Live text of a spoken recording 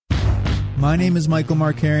My name is Michael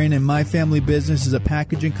Markarian, and my family business is a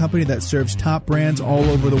packaging company that serves top brands all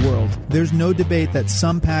over the world. There's no debate that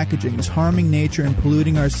some packaging is harming nature and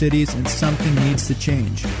polluting our cities, and something needs to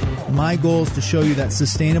change. My goal is to show you that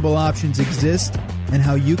sustainable options exist and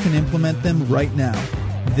how you can implement them right now.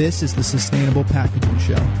 This is the Sustainable Packaging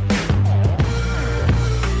Show.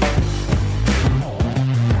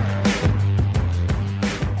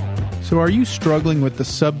 So are you struggling with the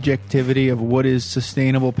subjectivity of what is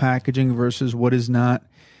sustainable packaging versus what is not?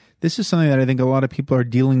 This is something that I think a lot of people are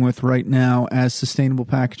dealing with right now. As sustainable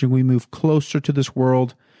packaging, we move closer to this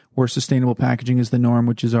world where sustainable packaging is the norm,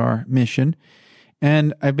 which is our mission.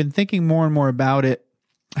 And I've been thinking more and more about it,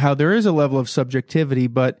 how there is a level of subjectivity,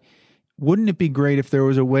 but wouldn't it be great if there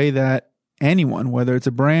was a way that anyone, whether it's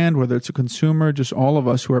a brand, whether it's a consumer, just all of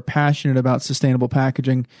us who are passionate about sustainable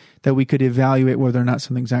packaging, that we could evaluate whether or not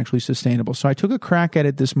something's actually sustainable. So I took a crack at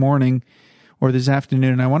it this morning or this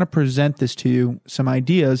afternoon, and I want to present this to you, some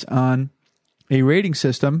ideas on a rating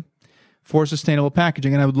system for sustainable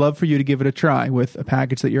packaging. And I would love for you to give it a try with a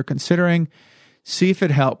package that you're considering. See if it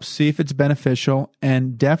helps, see if it's beneficial,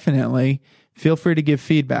 and definitely feel free to give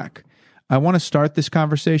feedback. I want to start this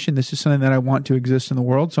conversation. This is something that I want to exist in the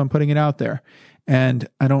world, so I'm putting it out there. And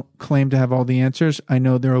I don't claim to have all the answers. I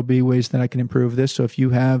know there will be ways that I can improve this. So if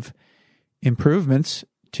you have improvements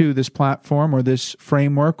to this platform or this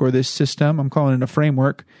framework or this system, I'm calling it a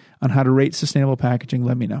framework, on how to rate sustainable packaging,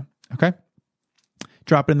 let me know. Okay?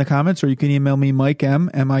 Drop it in the comments, or you can email me, Mike M,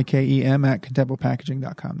 M-I-K-E-M, at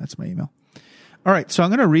contemplepackaging.com. That's my email. All right, so I'm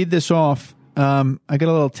going to read this off. I got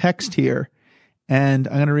a little text here. And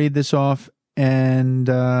I'm going to read this off, and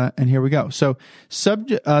here we go. So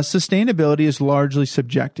sustainability is largely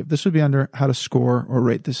subjective. This would be under how to score or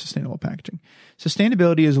rate the sustainable packaging.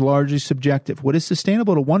 Sustainability is largely subjective. What is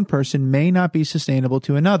sustainable to one person may not be sustainable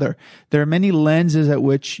to another. There are many lenses at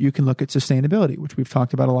which you can look at sustainability, which we've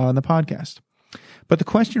talked about a lot on the podcast. But the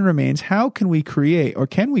question remains, how can we create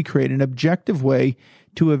an objective way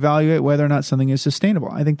to evaluate whether or not something is sustainable?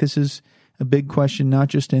 I think this is a big question, not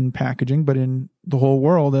just in packaging, but in the whole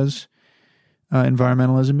world, as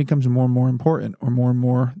environmentalism becomes more and more important, or more and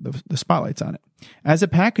more the spotlight's on it. As a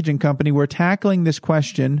packaging company, we're tackling this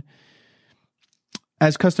question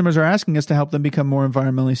as customers are asking us to help them become more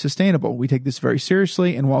environmentally sustainable. We take this very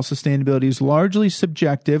seriously, and while sustainability is largely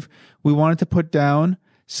subjective, we wanted to put down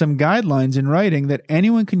some guidelines in writing that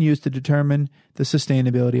anyone can use to determine the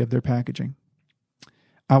sustainability of their packaging.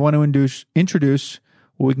 I want to introduce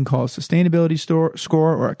what we can call a sustainability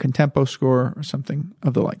score or a Contempo score or something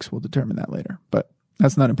of the likes. We'll determine that later, but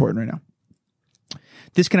that's not important right now.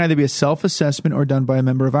 This can either be a self-assessment or done by a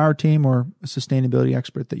member of our team or a sustainability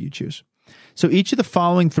expert that you choose. So each of the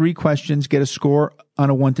following 3 questions get a score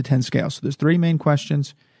on a 1 to 10 scale. So there's 3 main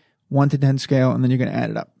questions, 1 to 10 scale, and then you're going to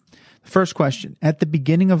add it up. The first question, at the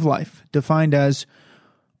beginning of life, defined as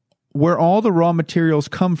where all the raw materials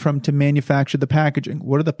come from to manufacture the packaging.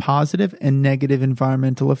 What are the positive and negative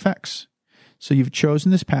environmental effects? So you've chosen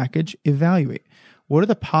this package, evaluate. What are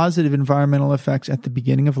the positive environmental effects at the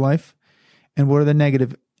beginning of life? And what are the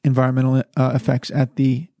negative environmental effects at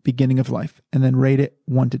the beginning of life? And then rate it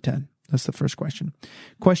 1 to 10. That's the first question.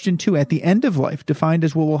 Question 2, at the end of life, defined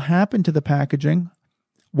as what will happen to the packaging.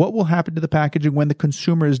 What will happen to the packaging when the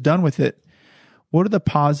consumer is done with it? What are the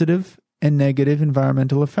positive and negative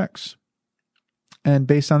environmental effects? And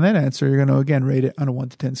based on that answer, you're going to, again, rate it on a 1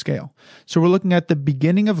 to 10 scale. So we're looking at the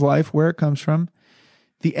beginning of life, where it comes from,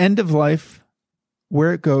 the end of life,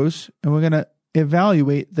 where it goes, and we're going to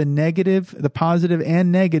evaluate the positive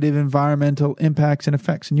and negative environmental impacts and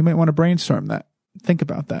effects. And you might want to brainstorm that. Think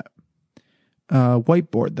about that.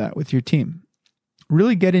 Whiteboard that with your team.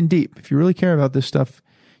 Really get in deep. If you really care about this stuff,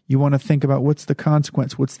 you want to think about what's the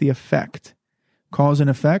consequence, what's the effect. Cause and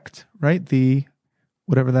effect, right?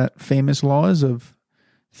 Whatever that famous law is of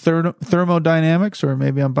thermodynamics, or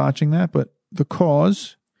maybe I'm botching that, but the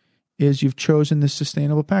cause is you've chosen this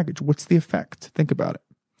sustainable package. What's the effect? Think about it.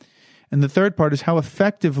 And the third part is, how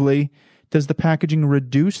effectively does the packaging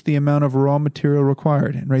reduce the amount of raw material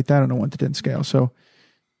required? And rate that on a 1 to 10 scale. So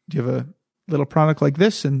do you have a little product like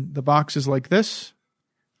this and the box is like this?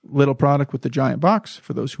 Little product with the giant box,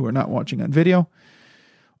 for those who are not watching on video?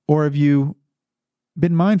 Or have you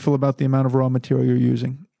been mindful about the amount of raw material you're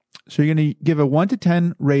using? So you're going to give a 1 to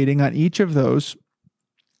 10 rating on each of those,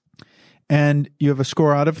 and you have a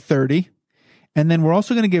score out of 30. And then we're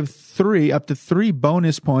also going to give up to 3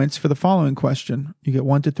 bonus points for the following question. You get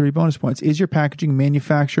 1 to 3 bonus points. Is your packaging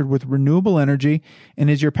manufactured with renewable energy? And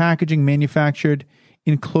is your packaging manufactured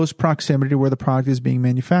in close proximity to where the product is being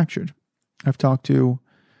manufactured? I've talked to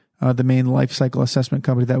the main life cycle assessment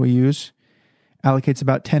company that we use, allocates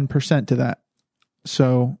about 10% to that.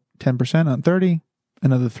 So 10% on 30,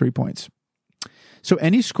 another 3 points. So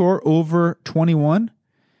any score over 21,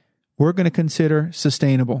 we're going to consider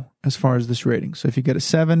sustainable as far as this rating. So if you get a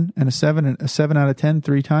 7 and a 7 and a 7 out of 10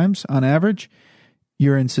 3 times on average,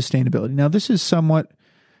 you're in sustainability. Now, this is somewhat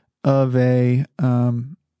of a,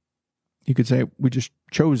 you could say we just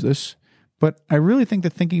chose this, but I really think the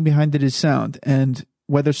thinking behind it is sound. And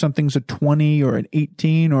whether something's a 20 or an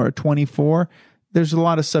 18 or a 24, there's a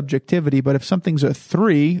lot of subjectivity, but if something's a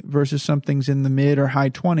 3 versus something's in the mid or high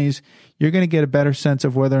 20s, you're going to get a better sense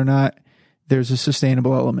of whether or not there's a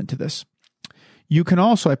sustainable element to this. You can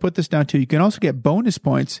also, I put this down too, you can also get bonus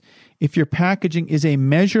points if your packaging is a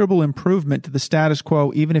measurable improvement to the status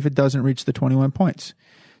quo, even if it doesn't reach the 21 points.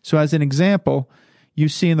 So as an example, you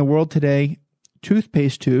see in the world today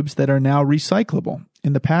toothpaste tubes that are now recyclable.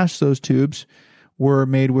 In the past, those tubes were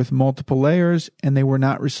made with multiple layers and they were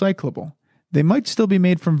not recyclable. They might still be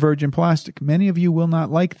made from virgin plastic. Many of you will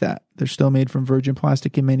not like that. They're still made from virgin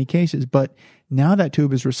plastic in many cases, but now that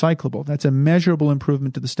tube is recyclable. That's a measurable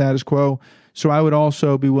improvement to the status quo. So I would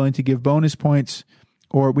also be willing to give bonus points,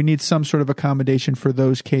 or we need some sort of accommodation for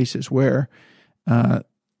those cases where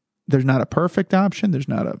there's not a perfect option, there's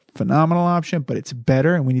not a phenomenal option, but it's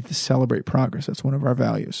better, and we need to celebrate progress. That's one of our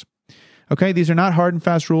values. Okay, these are not hard and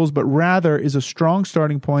fast rules, but rather is a strong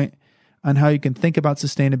starting point on how you can think about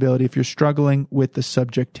sustainability if you're struggling with the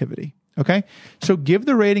subjectivity. Okay, so give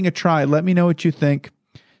the rating a try. Let me know what you think.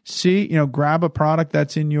 See, grab a product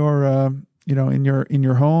that's in your, in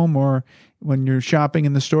your home or when you're shopping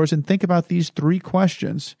in the stores, and think about these 3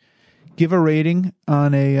 questions. Give a rating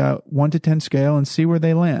on a 1 to 10 scale and see where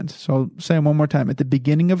they land. So I'll say them one more time. At the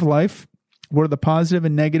beginning of life, what are the positive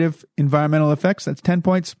and negative environmental effects? That's 10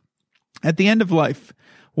 points. At the end of life,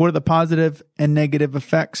 what are the positive and negative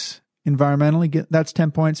effects environmentally? That's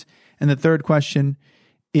 10 points. And the third question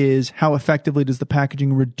is, how effectively does the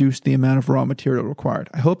packaging reduce the amount of raw material required?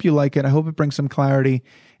 I hope you like it. I hope it brings some clarity.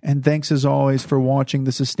 And thanks as always for watching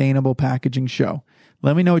the Sustainable Packaging Show.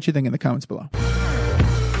 Let me know what you think in the comments below.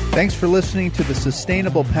 Thanks for listening to the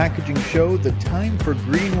Sustainable Packaging Show. The time for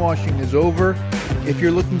greenwashing is over. If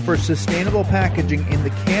you're looking for sustainable packaging in the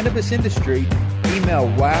cannabis industry, email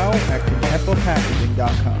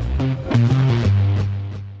wow@contemplapackaging.com.